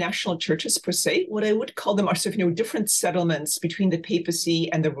call them national churches per se. What I would call them are sort of, different settlements between the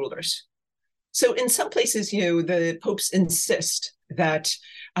papacy and the rulers. So in some places, the popes insist that,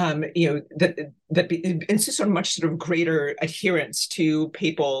 that insist on much sort of greater adherence to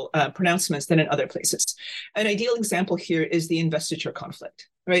papal pronouncements than in other places. An ideal example here is the investiture conflict,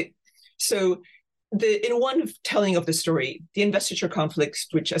 right? So in one telling of the story, the investiture conflict,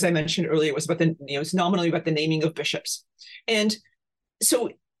 which, as I mentioned earlier, was about it's nominally about the naming of bishops. And so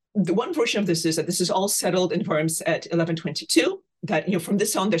the one version of this is that this is all settled in Worms at 1122, that, from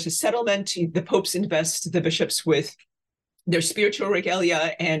this on, there's a settlement. The popes invest the bishops with their spiritual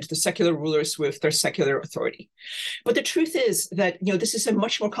regalia and the secular rulers with their secular authority. But the truth is that, this is a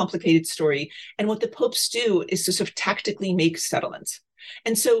much more complicated story. And what the popes do is to sort of tactically make settlements.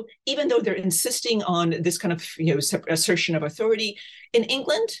 And so even though they're insisting on this kind of, assertion of authority, in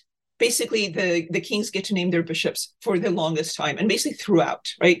England, basically the kings get to name their bishops for the longest time and basically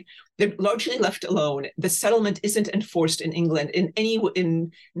throughout, right? They're largely left alone. The settlement isn't enforced in England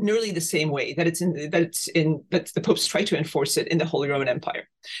in nearly the same way that the popes try to enforce it in the Holy Roman Empire.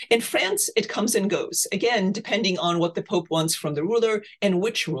 In France, it comes and goes, again, depending on what the pope wants from the ruler and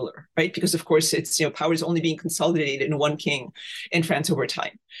which ruler, right? Because of course it's, power is only being consolidated in one king in France over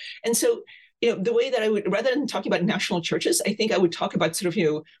time. And so, the way that I would, rather than talking about national churches, I think I would talk about sort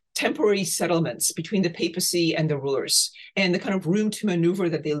of, temporary settlements between the papacy and the rulers and the kind of room to maneuver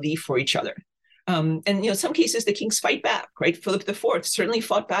that they leave for each other. And in some cases, the kings fight back, right? Philip IV certainly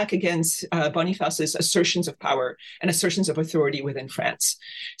fought back against Boniface's assertions of power and assertions of authority within France.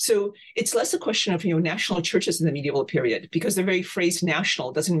 So it's less a question of national churches in the medieval period, because the very phrase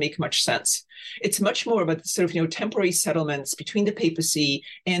national doesn't make much sense. It's much more about sort of temporary settlements between the papacy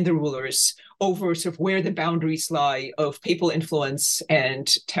and the rulers over sort of where the boundaries lie of papal influence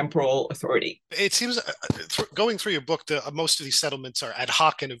and temporal authority. It seems going through your book, most of these settlements are ad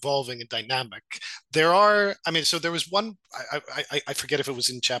hoc and evolving and dynamic. There are, so there was one, I forget if it was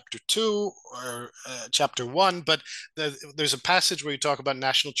in chapter 2 or chapter 1, but there's a passage where you talk about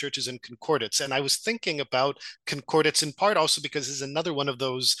national churches and concordates. And I was thinking about concordates in part also because it's another one of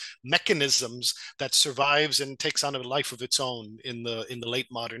those mechanisms that survives and takes on a life of its own in the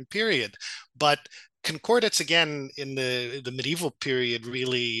late modern period. But concordates, again, in the medieval period,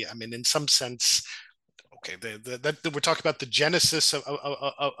 really, in some sense, okay, we're talking about the genesis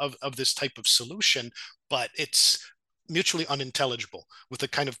of this type of solution, but it's mutually unintelligible with a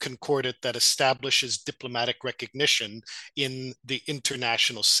kind of concordate that establishes diplomatic recognition in the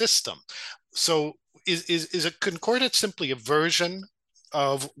international system. So is a concordate simply a version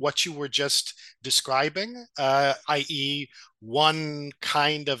of what you were just describing, i.e. one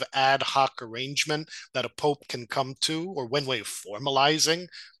kind of ad hoc arrangement that a pope can come to, or one way of formalizing,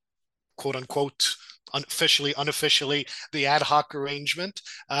 quote unquote, unofficially, the ad hoc arrangement?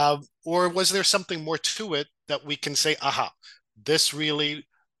 Or was there something more to it that we can say, aha, this really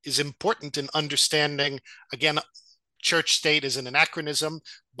is important in understanding, again, church state is an anachronism,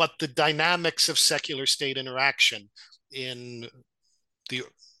 but the dynamics of secular state interaction in the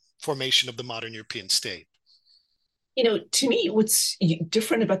formation of the modern European state? To me, what's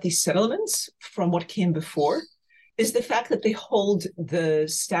different about these settlements from what came before is the fact that they hold the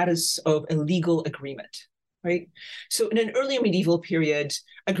status of a legal agreement, right? So in an earlier medieval period,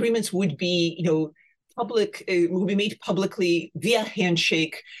 agreements would be, public, would be made publicly via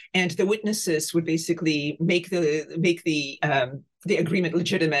handshake, and the witnesses would basically make the agreement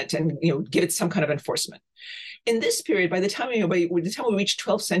legitimate and give it some kind of enforcement. In this period, by the time we reach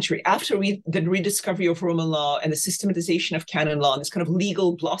 12th century, after the rediscovery of Roman law and the systematization of canon law and this kind of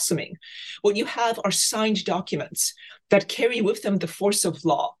legal blossoming, what you have are signed documents that carry with them the force of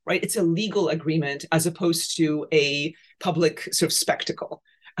law, right? It's a legal agreement as opposed to a public sort of spectacle.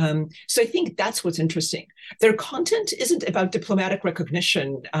 So I think that's what's interesting. Their content isn't about diplomatic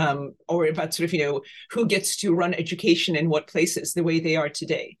recognition or about sort of, who gets to run education in what places the way they are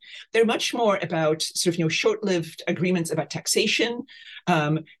today. They're much more about sort of, short-lived agreements about taxation,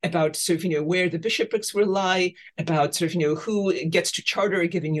 about sort of, where the bishoprics will lie, about sort of, who gets to charter a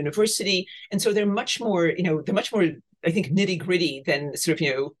given university. And so they're much more, I think, nitty-gritty than sort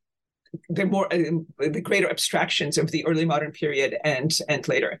of, they're more the greater abstractions of the early modern period and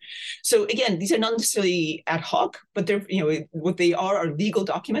later. So again, these are not necessarily ad hoc, but they're what they are legal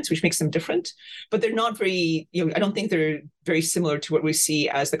documents, which makes them different. But they're not very I don't think they're very similar to what we see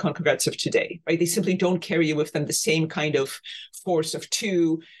as the concordats of today, right? They simply don't carry with them the same kind of force of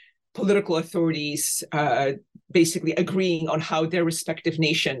two political authorities basically agreeing on how their respective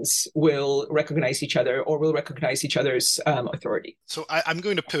nations will recognize each other or will recognize each other's authority. So I'm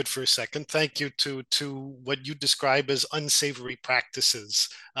going to pivot for a second. Thank you to what you describe as unsavory practices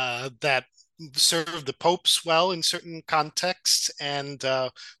that serve the popes well in certain contexts, and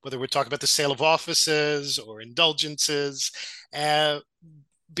whether we're talking about the sale of offices or indulgences,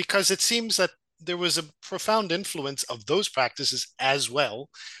 because it seems that there was a profound influence of those practices as well,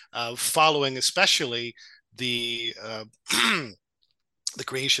 following especially the the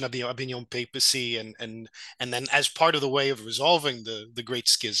creation of the Avignon papacy, and then as part of the way of resolving the Great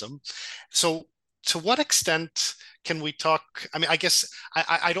Schism. So to what extent can we talk? I guess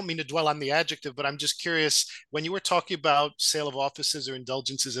I don't mean to dwell on the adjective, but I'm just curious, when you were talking about sale of offices or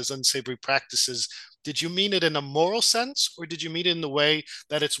indulgences as unsavory practices, did you mean it in a moral sense, or did you mean it in the way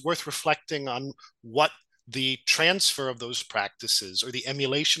that it's worth reflecting on what the transfer of those practices or the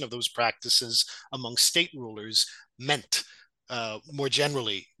emulation of those practices among state rulers meant more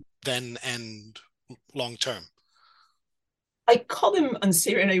generally then and long term? I call them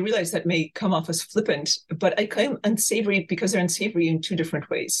unsavory, and I realize that may come off as flippant, but I call them unsavory because they're unsavory in two different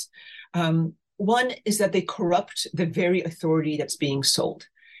ways. One is that they corrupt the very authority that's being sold.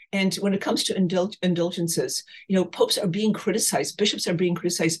 And when it comes to indulgences, popes are being criticized, bishops are being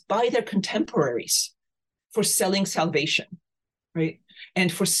criticized by their contemporaries for selling salvation, right?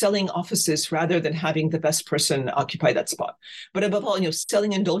 And for selling offices rather than having the best person occupy that spot. But above all,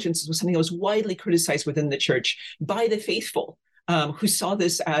 selling indulgences was something that was widely criticized within the church by the faithful, who saw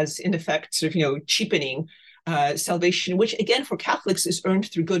this as, in effect, sort of, cheapening salvation, which again, for Catholics is earned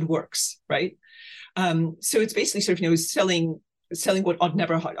through good works, right? So it's basically sort of, selling what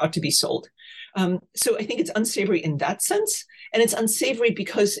ought to be sold. So I think it's unsavory in that sense, and it's unsavory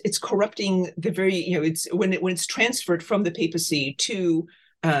because it's corrupting the very, it's when it's transferred from the papacy to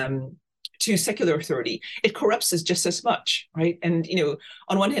secular authority, it corrupts us just as much, right? And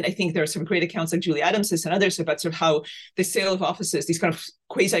on one hand, I think there are some great accounts like Julie Adams's and others about sort of how the sale of offices, these kind of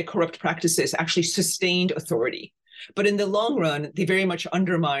quasi-corrupt practices, actually sustained authority. But in the long run, they very much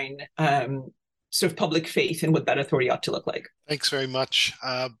undermine sort of public faith in what that authority ought to look like. Thanks very much.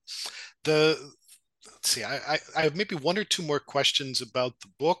 Let's see, I have maybe one or two more questions about the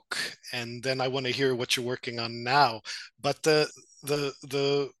book, and then I want to hear what you're working on now. But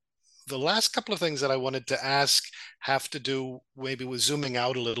the last couple of things that I wanted to ask have to do maybe with zooming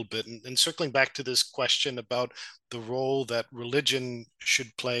out a little bit and circling back to this question about the role that religion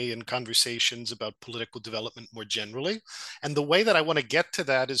should play in conversations about political development more generally. And the way that I want to get to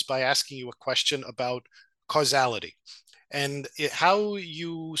that is by asking you a question about causality and how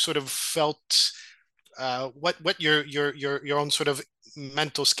you sort of felt, what your own sort of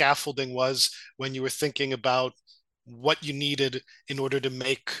mental scaffolding was when you were thinking about what you needed in order to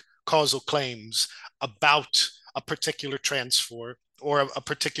make causal claims about a particular transfer or a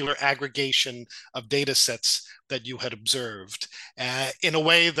particular aggregation of data sets that you had observed, in a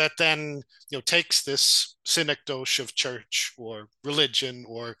way that then takes this synecdoche of church or religion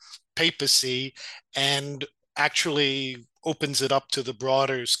or papacy and actually opens it up to the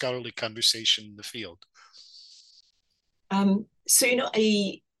broader scholarly conversation in the field. I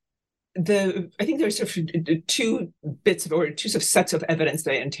think there's sort of two sort of sets of evidence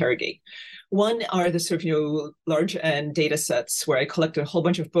that I interrogate. One are the sort of large N data sets where I collect a whole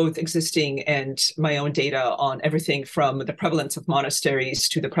bunch of both existing and my own data on everything from the prevalence of monasteries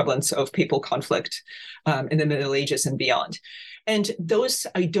to the prevalence of papal conflict in the Middle Ages and beyond. And those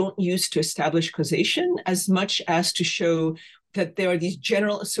I don't use to establish causation as much as to show that there are these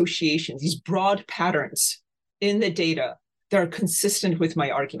general associations, these broad patterns in the data that are consistent with my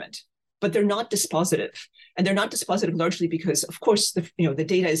argument. But they're not dispositive. And they're not dispositive largely because, of course, the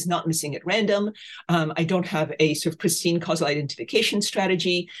data is not missing at random. I don't have a sort of pristine causal identification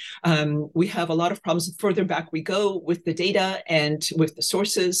strategy. We have a lot of problems the further back we go with the data and with the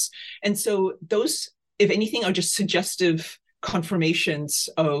sources. And so those, if anything, are just suggestive confirmations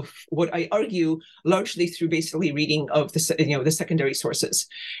of what I argue, largely through basically reading of the secondary sources.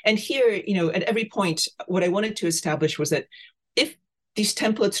 And here, at every point, what I wanted to establish was that if these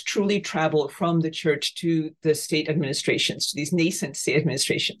templates truly travel from the church to the state administrations, to these nascent state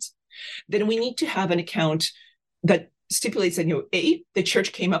administrations, then we need to have an account that stipulates that, A, the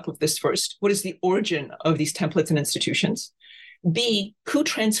church came up with this first. What is the origin of these templates and institutions? B, who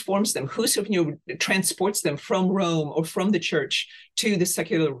transforms them? Who sort of, transports them from Rome or from the church to the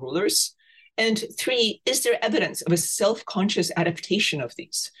secular rulers? And 3, is there evidence of a self-conscious adaptation of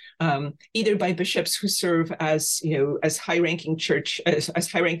these, either by bishops who serve as high-ranking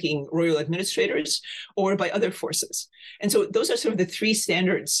as high-ranking royal administrators, or by other forces? And so those are sort of the 3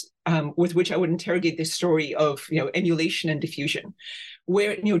 standards with which I would interrogate this story of emulation and diffusion.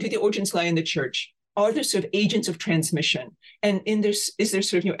 Where do the origins lie in the church? Are there sort of agents of transmission? And is there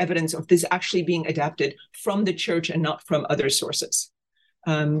sort of evidence of this actually being adapted from the church and not from other sources?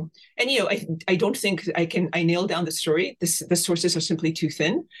 And I don't think I nail down the story. The sources are simply too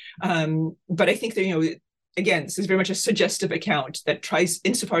thin. But I think that again, this is very much a suggestive account that tries,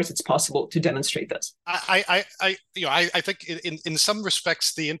 insofar as it's possible, to demonstrate this. I think in some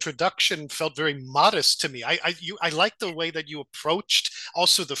respects the introduction felt very modest to me. I like the way that you approached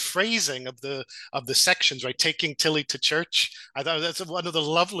also the phrasing of the sections, right? Taking Tilly to church. I thought that's one of the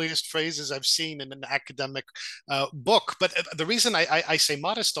loveliest phrases I've seen in an academic book. But the reason I say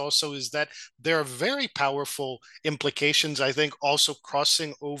modest also is that there are very powerful implications, I think, also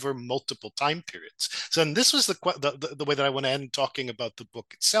crossing over multiple time periods. So this was the way that I want to end talking about the book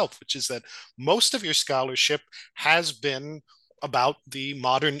itself, which is that most of your scholarship has been about the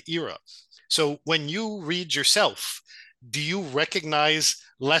modern era. So when you read yourself, do you recognize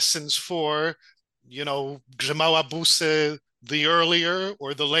lessons for, Grzymała-Busse, the earlier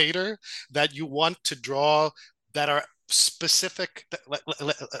or the later, that you want to draw that are specific?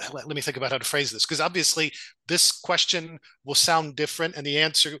 Let me think about how to phrase this, because obviously this question will sound different and the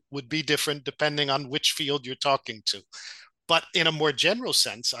answer would be different depending on which field you're talking to. But in a more general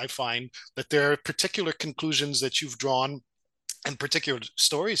sense, I find that there are particular conclusions that you've drawn and particular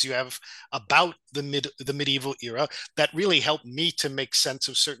stories you have about the medieval era that really help me to make sense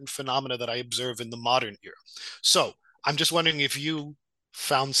of certain phenomena that I observe in the modern era. So I'm just wondering if you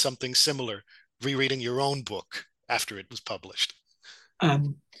found something similar rereading your own book after it was published.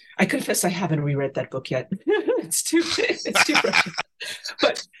 I confess I haven't reread that book yet. It's too fresh.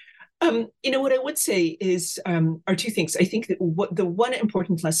 But what I would say is are two things. I think that what the one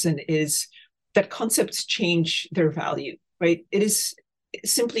important lesson is that concepts change their value, right? It is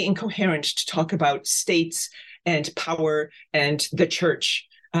simply incoherent to talk about states and power and the church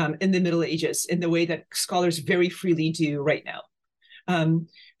in the Middle Ages in the way that scholars very freely do right now.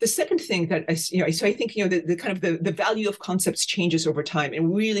 The second thing that I think the kind of the value of concepts changes over time, and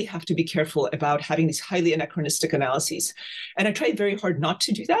we really have to be careful about having these highly anachronistic analyses. And I try very hard not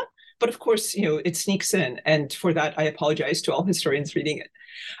to do that, but of course, it sneaks in, and for that I apologize to all historians reading it.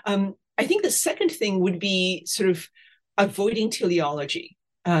 I think the second thing would be sort of avoiding teleology.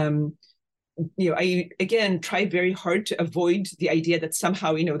 I again tried very hard to avoid the idea that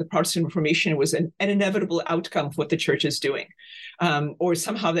somehow, the Protestant Reformation was an inevitable outcome of what the church is doing, or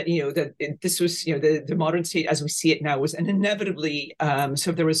somehow that this was the modern state as we see it now was an inevitably sort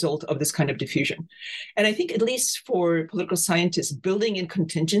of the result of this kind of diffusion. And I think at least for political scientists, building in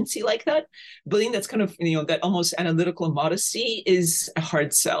contingency like that, building that's kind of that almost analytical modesty is a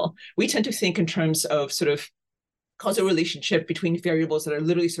hard sell. We tend to think in terms of sort of causal relationship between variables that are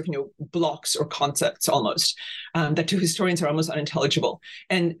literally sort of blocks or concepts almost that to historians are almost unintelligible.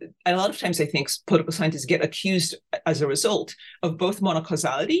 And a lot of times I think political scientists get accused as a result of both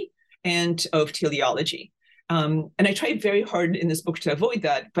monocausality and of teleology. And I tried very hard in this book to avoid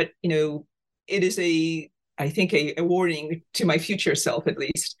that, but it is I think a warning to my future self, at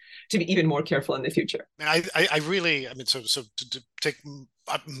least, to be even more careful in the future. I really, so to take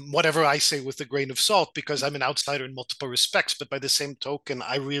whatever I say with a grain of salt, because I'm an outsider in multiple respects, but by the same token,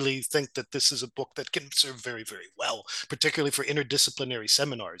 I really think that this is a book that can serve very, very well, particularly for interdisciplinary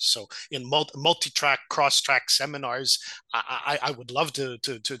seminars. So in multi-track, cross-track seminars, I would love to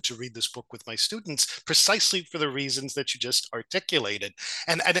read this book with my students, precisely for the reasons that you just articulated.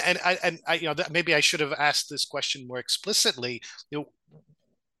 And I, maybe I should have asked this question more explicitly.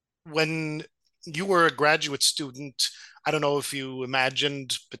 When you were a graduate student, I don't know if you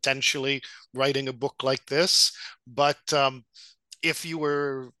imagined potentially writing a book like this, but if you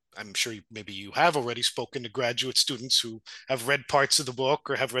were, I'm sure maybe you have already spoken to graduate students who have read parts of the book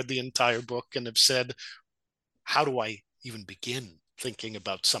or have read the entire book and have said, how do I even begin thinking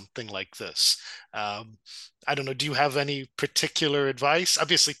about something like this? I don't know. Do you have any particular advice?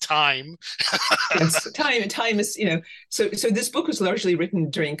 Obviously, time. Yes, time is, so this book was largely written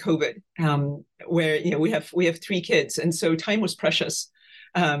during COVID, where we have three kids, and so time was precious.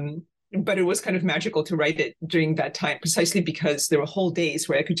 But it was kind of magical to write it during that time, precisely because there were whole days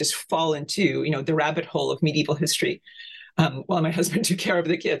where I could just fall into the rabbit hole of medieval history, while my husband took care of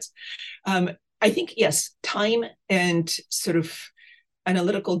the kids. I think yes, time and sort of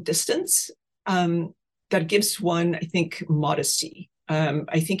analytical distance that gives one, I think, modesty.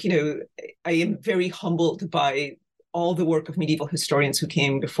 I think, I am very humbled by all the work of medieval historians who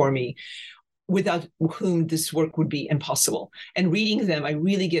came before me, without whom this work would be impossible. And reading them, I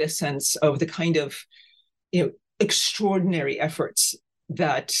really get a sense of the kind of, extraordinary efforts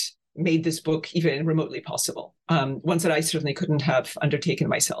that made this book even remotely possible, ones that I certainly couldn't have undertaken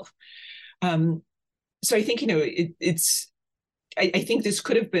myself. So I think, I think this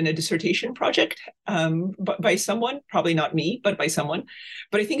could have been a dissertation project by someone, probably not me, but by someone.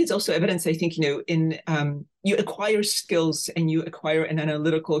 But I think it's also evidence, I think, you acquire skills and you acquire an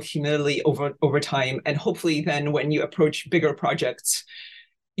analytical humility over time. And hopefully then when you approach bigger projects,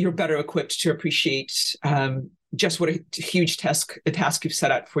 you're better equipped to appreciate just what a huge task you've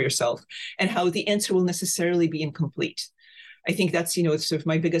set out for yourself, and how the answer will necessarily be incomplete. I think that's, it's sort of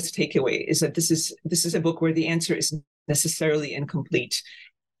my biggest takeaway, is that this is a book where the answer is necessarily incomplete,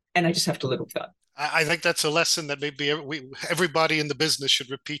 and I just have to live with that. I think that's a lesson that maybe everybody in the business should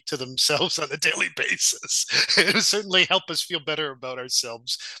repeat to themselves on a daily basis. It will certainly help us feel better about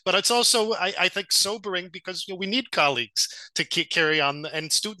ourselves. But it's also, I think, sobering, because we need colleagues to carry on,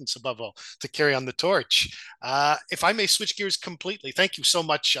 and students above all, to carry on the torch. If I may switch gears completely, thank you so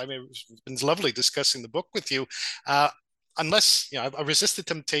much. I mean, it's been lovely discussing the book with you. Unless I resist the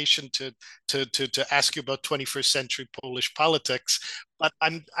temptation to ask you about 21st century Polish politics, but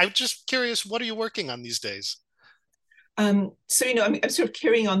I'm just curious, what are you working on these days? I'm sort of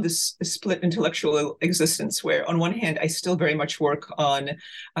carrying on this split intellectual existence, where on one hand I still very much work on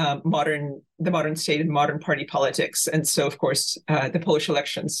the modern state and modern party politics, and so of course the Polish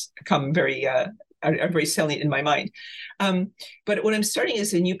elections come are very salient in my mind. But what I'm starting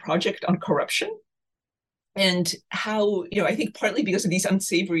is a new project on corruption. And how, I think partly because of these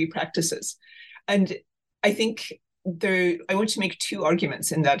unsavory practices. And I think I want to make two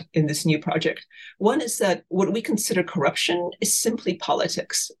arguments in this new project. One is that what we consider corruption is simply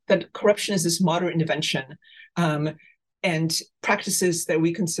politics. That corruption is this modern invention, and practices that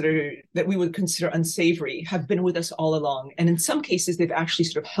we would consider unsavory have been with us all along. And in some cases, they've actually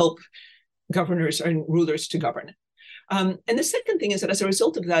sort of helped governors and rulers to govern. And the second thing is that as a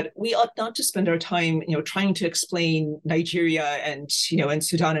result of that, we ought not to spend our time, trying to explain Nigeria and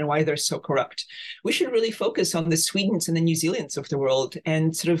Sudan and why they're so corrupt. We should really focus on the Swedens and the New Zealands of the world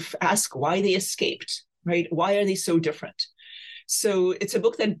and sort of ask why they escaped, right? Why are they so different? So it's a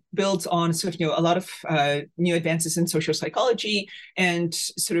book that builds on sort of, a lot of new advances in social psychology and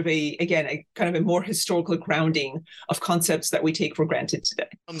sort of a kind of a more historical grounding of concepts that we take for granted today.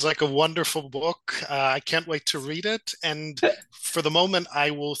 Sounds like a wonderful book. I can't wait to read it. And for the moment,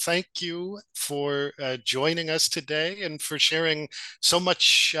 I will thank you for joining us today and for sharing so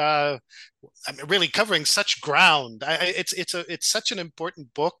much, really covering such ground. It's such an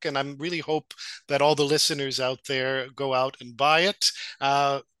important book, and I really hope that all the listeners out there go out and buy it.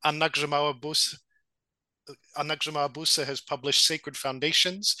 Anna Grzymała-Busse has published Sacred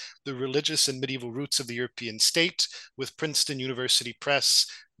Foundations, The Religious and Medieval Roots of the European State with Princeton University Press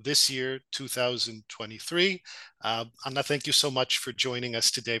this year, 2023. Anna, thank you so much for joining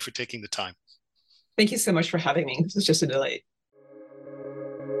us today, for taking the time. Thank you so much for having me. This was just a delight.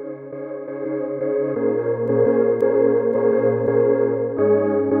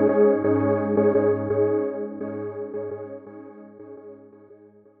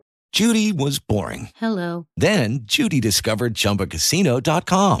 Judy was boring. Hello. Then Judy discovered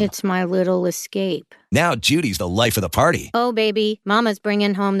ChumbaCasino.com. It's my little escape. Now Judy's the life of the party. Oh, baby, mama's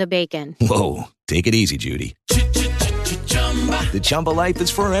bringing home the bacon. Whoa, take it easy, Judy. The Chumba life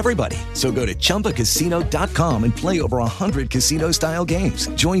is for everybody. So go to ChumbaCasino.com and play over 100 casino-style games.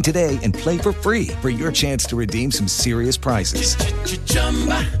 Join today and play for free for your chance to redeem some serious prizes.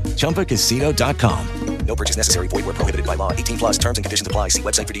 ChumbaCasino.com. No purchase necessary. Void where prohibited by law. 18+ terms and conditions apply. See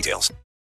website for details.